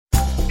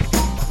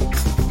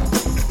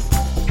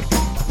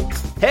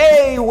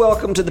Hey,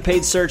 welcome to the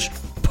Paid Search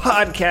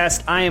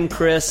Podcast. I am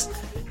Chris,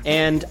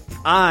 and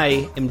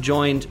I am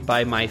joined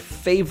by my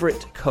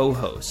favorite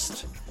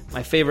co-host.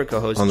 On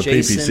the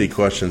Jason. PPC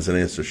Questions and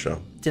Answers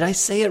Show. Did I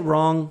say it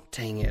wrong?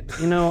 Dang it.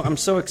 I'm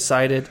so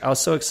excited. I was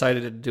so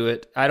excited to do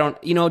it.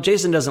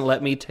 Jason doesn't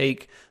let me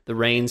take the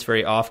reins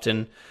very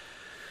often.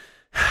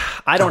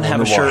 I don't have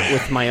a shirt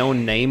with my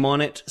own name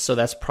on it, so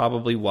that's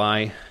probably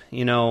why.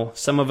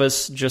 Some of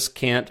us just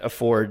can't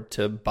afford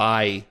to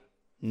buy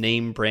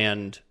name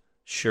brand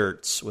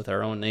shirts with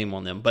our own name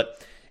on them.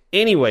 But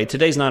anyway,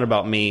 today's not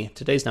about me.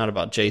 Today's not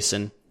about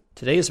Jason.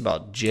 Today is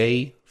about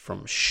Jay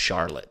from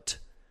Charlotte.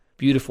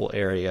 Beautiful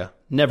area.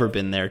 Never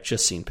been there,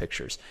 just seen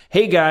pictures.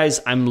 Hey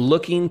guys, I'm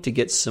looking to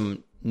get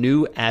some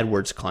new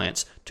AdWords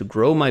clients to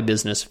grow my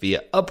business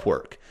via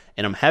Upwork,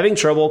 and I'm having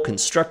trouble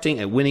constructing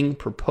a winning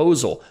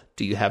proposal.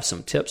 Do you have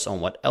some tips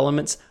on what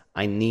elements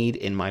I need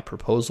in my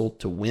proposal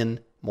to win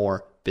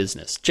more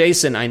business?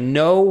 Jason, I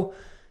know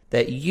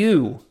that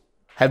you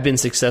have been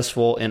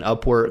successful in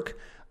Upwork.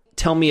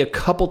 Tell me a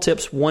couple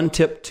tips, one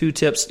tip, two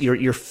tips,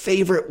 your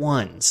favorite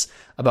ones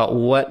about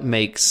what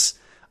makes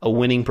a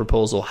winning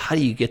proposal. How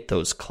do you get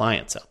those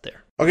clients out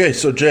there? Okay,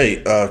 so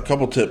Jay, a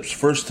couple tips.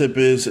 First tip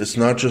is it's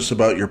not just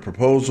about your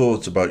proposal,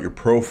 it's about your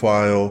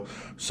profile.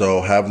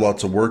 So have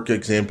lots of work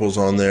examples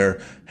on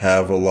there,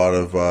 have a lot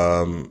of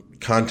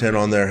content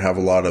on there, have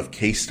a lot of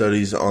case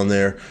studies on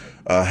there,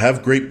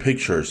 have great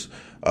pictures.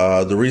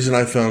 The reason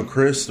I found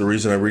Chris, the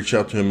reason I reached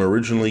out to him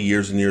originally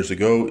years and years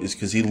ago is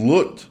because he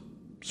looked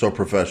so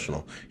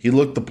professional. He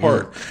looked the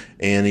part,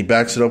 and he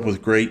backs it up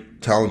with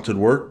great, talented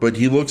work, but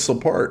he looks the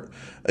part.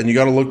 And you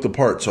got to look the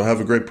part. So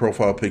have a great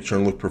profile picture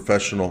and look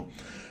professional.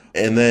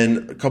 And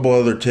then a couple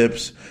other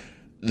tips.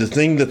 The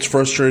thing that's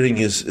frustrating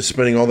is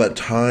spending all that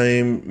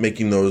time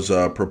making those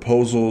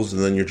proposals,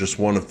 and then you're just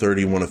one of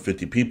 30, one of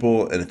 50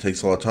 people, and it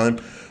takes a lot of time.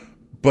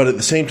 But at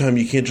the same time,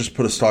 you can't just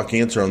put a stock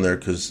answer on there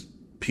because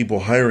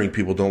hiring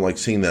people don't like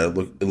seeing that.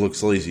 It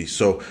looks lazy.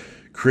 So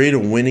create a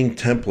winning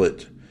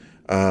template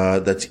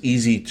that's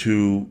easy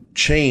to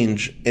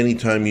change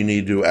anytime you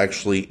need to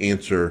actually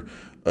answer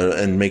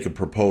and make a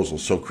proposal.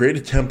 So create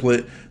a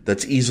template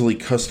that's easily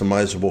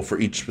customizable for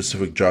each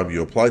specific job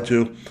you apply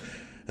to.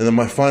 And then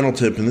my final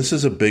tip, and this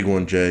is a big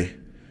one, Jay.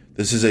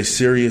 This is a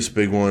serious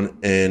big one.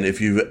 And if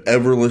you've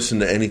ever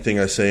listened to anything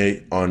I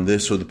say on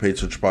this or the Paid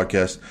Search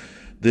Podcast,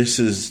 this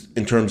is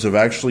in terms of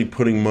actually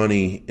putting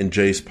money in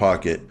Jay's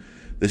pocket.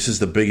 This is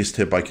the biggest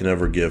tip I can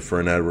ever give for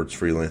an AdWords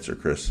freelancer,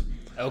 Chris.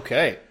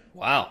 Okay.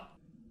 Wow.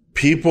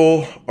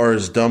 People are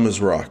as dumb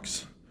as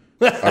rocks.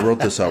 I wrote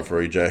this out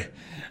for you, Jay.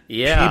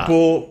 Yeah.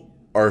 People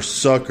are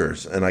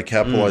suckers, and I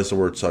capitalized the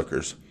word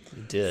suckers.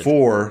 You did.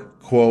 For,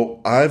 quote,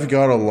 I've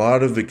got a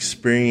lot of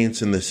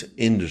experience in this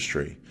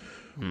industry.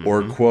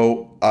 Or,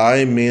 quote,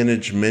 I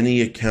manage many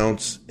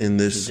accounts in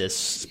this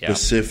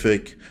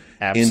specific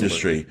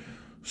industry.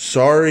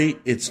 Sorry,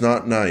 it's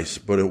not nice,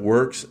 but it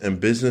works, and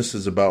business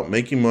is about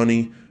making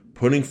money,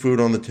 putting food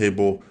on the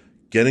table,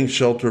 getting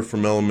shelter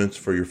from elements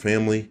for your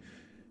family.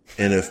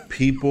 And if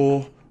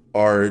people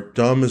are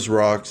dumb as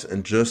rocks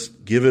and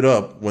just give it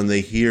up when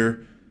they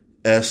hear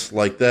S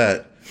like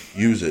that,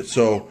 use it.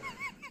 So,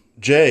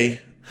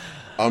 Jay,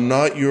 I'm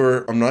not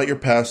your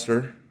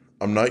pastor.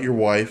 I'm not your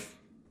wife.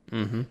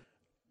 Mm-hmm.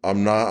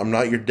 I'm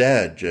not your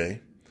dad, Jay.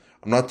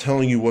 I'm not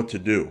telling you what to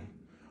do.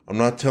 I'm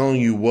not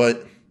telling you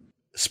what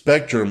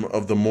spectrum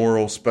of the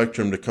moral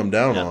spectrum to come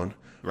down on.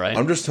 Right.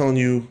 I'm just telling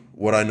you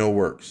what I know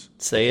works.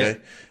 Say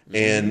it. Mm-hmm.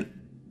 And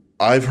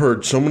I've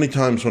heard so many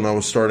times when I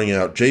was starting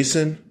out,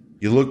 Jason,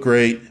 you look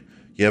great.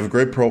 You have a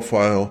great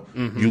profile.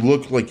 Mm-hmm. You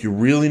look like you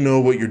really know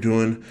what you're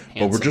doing,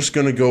 but we're just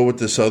going to go with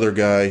this other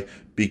guy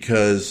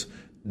because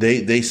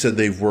they said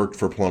they've worked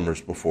for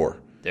plumbers before.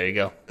 There you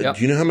go. Yep.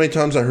 Do you know how many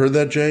times I heard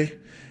that, Jay?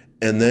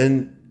 And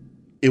then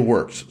it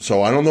works.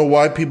 So I don't know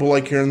why people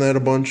like hearing that a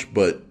bunch,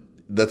 but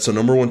that's the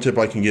number one tip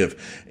I can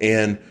give.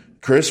 And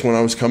Chris, when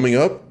I was coming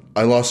up,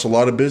 I lost a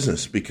lot of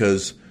business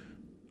because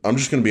I'm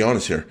just going to be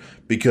honest here,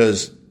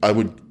 because I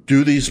would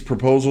do these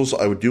proposals,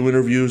 I would do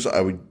interviews, I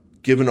would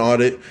give an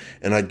audit,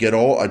 and I'd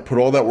put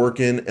all that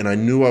work in, and I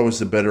knew I was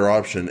the better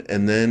option.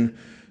 And then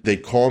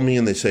they'd call me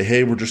and they say,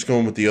 hey, we're just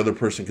going with the other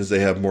person because they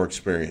have more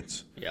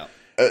experience. Yeah.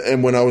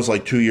 And when I was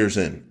like 2 years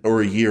in or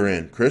a year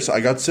in, Chris,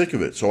 I got sick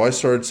of it. So I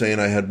started saying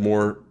I had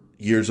more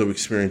years of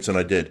experience than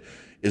I did.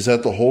 Is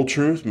that the whole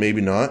truth?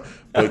 Maybe not.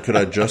 But could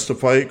I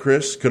justify it,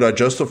 Chris? Could I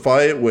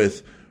justify it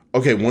with,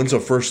 okay, when's the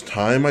first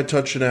time I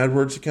touched an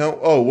AdWords account?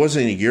 Oh, it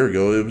wasn't a year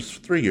ago. It was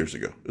 3 years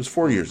ago. It was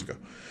 4 years ago.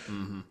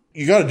 Mm-hmm.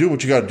 You got to do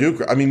what you got to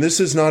do. I mean, this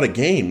is not a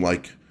game.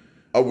 Like,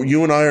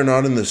 you and I are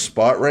not in this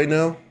spot right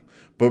now,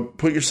 but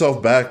put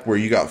yourself back where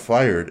you got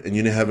fired and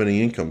you didn't have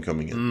any income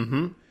coming in.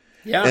 Mm-hmm.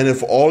 Yeah. And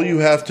if all you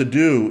have to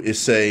do is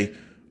say,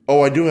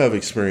 oh, I do have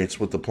experience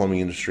with the plumbing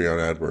industry on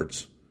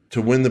AdWords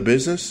to win the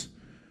business,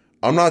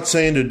 I'm not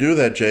saying to do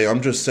that, Jay.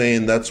 I'm just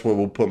saying that's what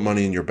will put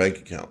money in your bank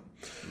account.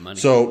 Money.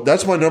 So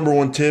that's my number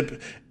one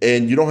tip.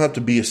 And you don't have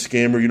to be a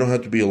scammer. You don't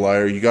have to be a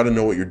liar. You got to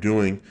know what you're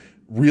doing.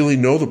 really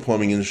know the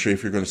plumbing industry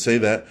if you're going to say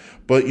that.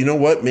 But you know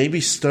what? Maybe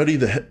study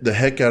the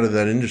heck out of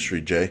that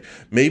industry, Jay.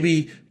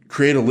 Maybe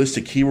create a list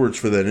of keywords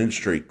for that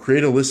industry.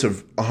 Create a list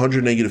of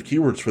 100 negative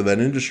keywords for that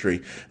industry.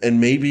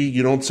 And maybe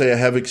you don't say I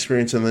have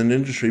experience in that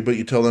industry, but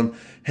you tell them,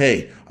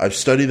 hey, I've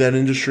studied that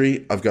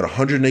industry. I've got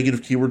 100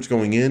 negative keywords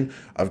going in.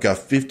 I've got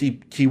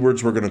 50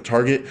 keywords we're going to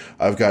target.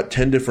 I've got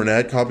 10 different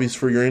ad copies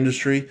for your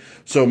industry.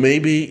 So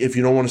maybe if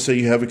you don't want to say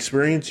you have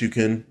experience, you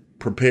can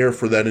prepare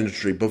for that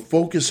industry, but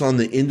focus on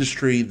the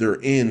industry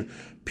they're in.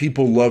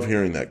 People love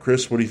hearing that.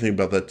 Chris, what do you think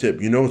about that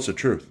tip? You know it's the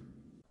truth.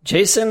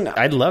 Jason,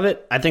 I'd love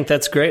it. I think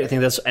that's great. I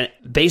think that's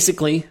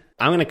basically,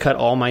 I'm going to cut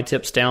all my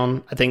tips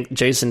down. I think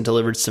Jason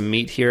delivered some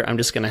meat here. I'm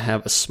just going to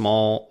have a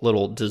small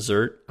little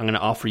dessert. I'm going to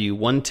offer you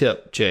one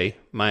tip, Jay,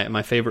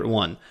 my favorite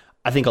one.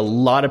 I think a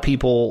lot of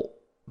people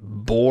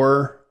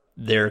bore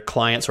their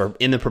clients, or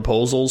in the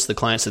proposals, the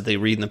clients that they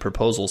read in the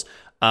proposals,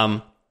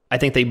 I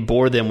think they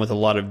bore them with a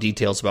lot of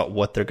details about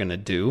what they're going to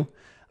do.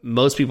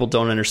 Most people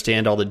don't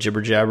understand all the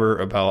jibber jabber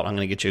about, I'm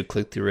going to get you a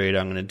click-through rate,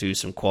 I'm going to do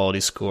some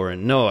quality score,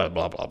 and no,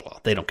 blah, blah, blah.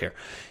 They don't care.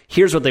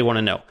 Here's what they want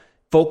to know.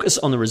 Focus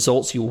on the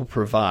results you will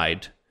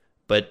provide,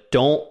 but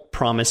don't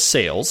promise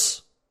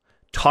sales.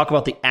 Talk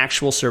about the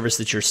actual service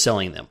that you're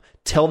selling them.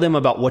 Tell them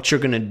about what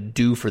you're going to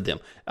do for them.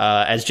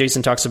 As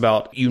Jason talks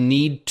about, you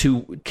need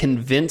to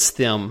convince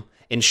them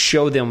and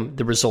show them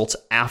the results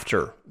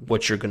after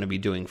what you're going to be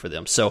doing for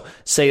them. So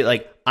say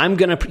like,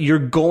 you're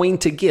going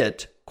to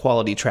get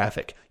quality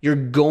traffic. You're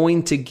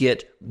going to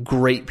get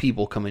great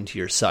people coming to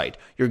your site.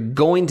 You're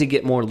going to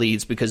get more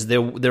leads because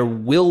there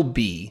will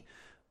be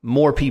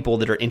more people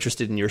that are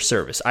interested in your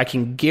service. I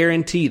can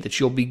guarantee that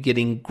you'll be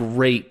getting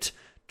great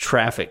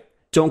traffic.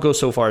 Don't go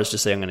so far as to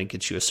say, I'm going to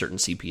get you a certain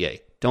CPA.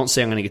 Don't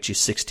say I'm going to get you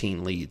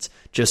 16 leads.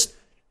 Just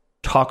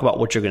talk about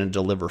what you're going to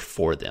deliver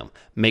for them.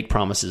 Make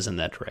promises in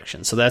that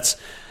direction. So that's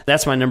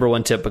my number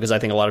one tip, because I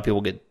think a lot of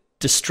people get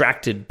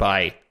distracted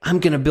by, I'm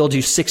going to build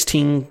you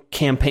 16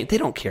 campaigns. They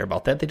don't care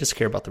about that. They just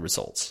care about the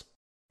results.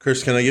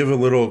 Chris, can I give a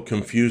little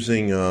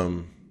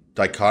confusing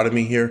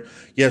dichotomy here?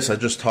 Yes, I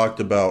just talked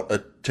about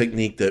a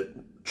technique that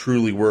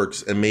truly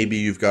works, and maybe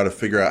you've got to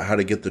figure out how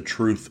to get the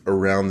truth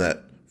around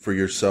that for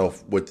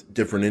yourself with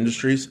different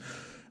industries.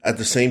 At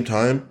the same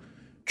time,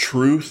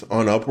 truth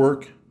on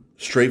Upwork,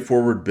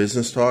 straightforward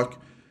business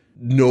talk,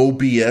 no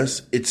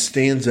BS. It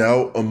stands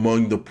out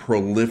among the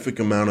prolific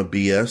amount of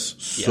BS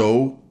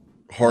so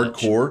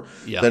hardcore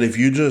that if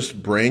you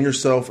just brand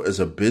yourself as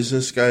a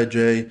business guy,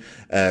 Jay,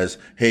 as,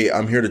 hey,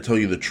 I'm here to tell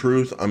you the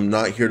truth. I'm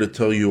not here to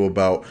tell you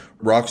about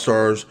rock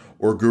stars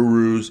or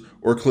gurus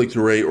or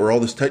click-through rate or all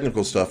this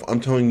technical stuff. I'm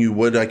telling you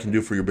what I can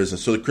do for your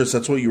business. So, Chris,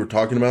 that's what you were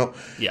talking about.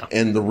 Yeah.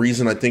 And the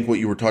reason I think what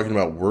you were talking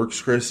about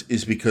works, Chris,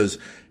 is because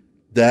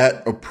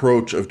that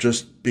approach of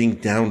just being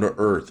down to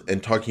earth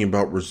and talking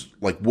about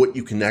like what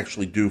you can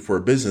actually do for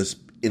a business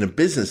in a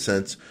business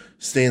sense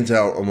stands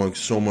out among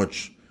so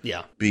much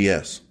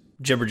BS.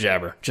 Jibber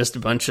jabber, just a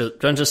bunch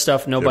of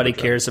stuff nobody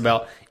cares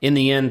about. In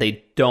the end,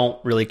 they don't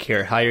really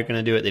care how you're going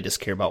to do it. They just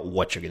care about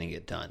what you're going to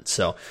get done.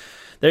 So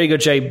there you go,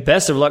 Jay.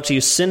 Best of luck to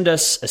you. Send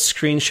us a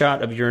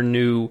screenshot of your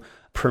new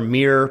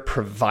premier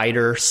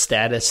provider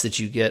status that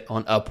you get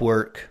on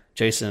Upwork.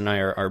 Jason and I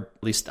are,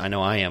 at least I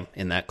know I am,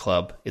 in that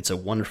club. It's a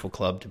wonderful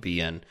club to be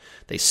in.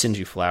 They send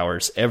you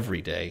flowers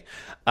every day.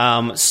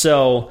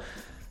 So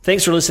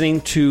thanks for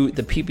listening to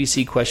the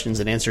PPC Questions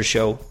and Answers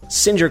Show.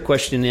 Send your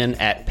question in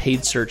at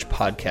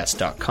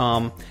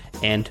paidsearchpodcast.com,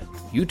 and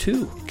you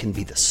too can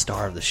be the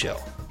star of the show.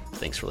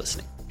 Thanks for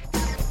listening.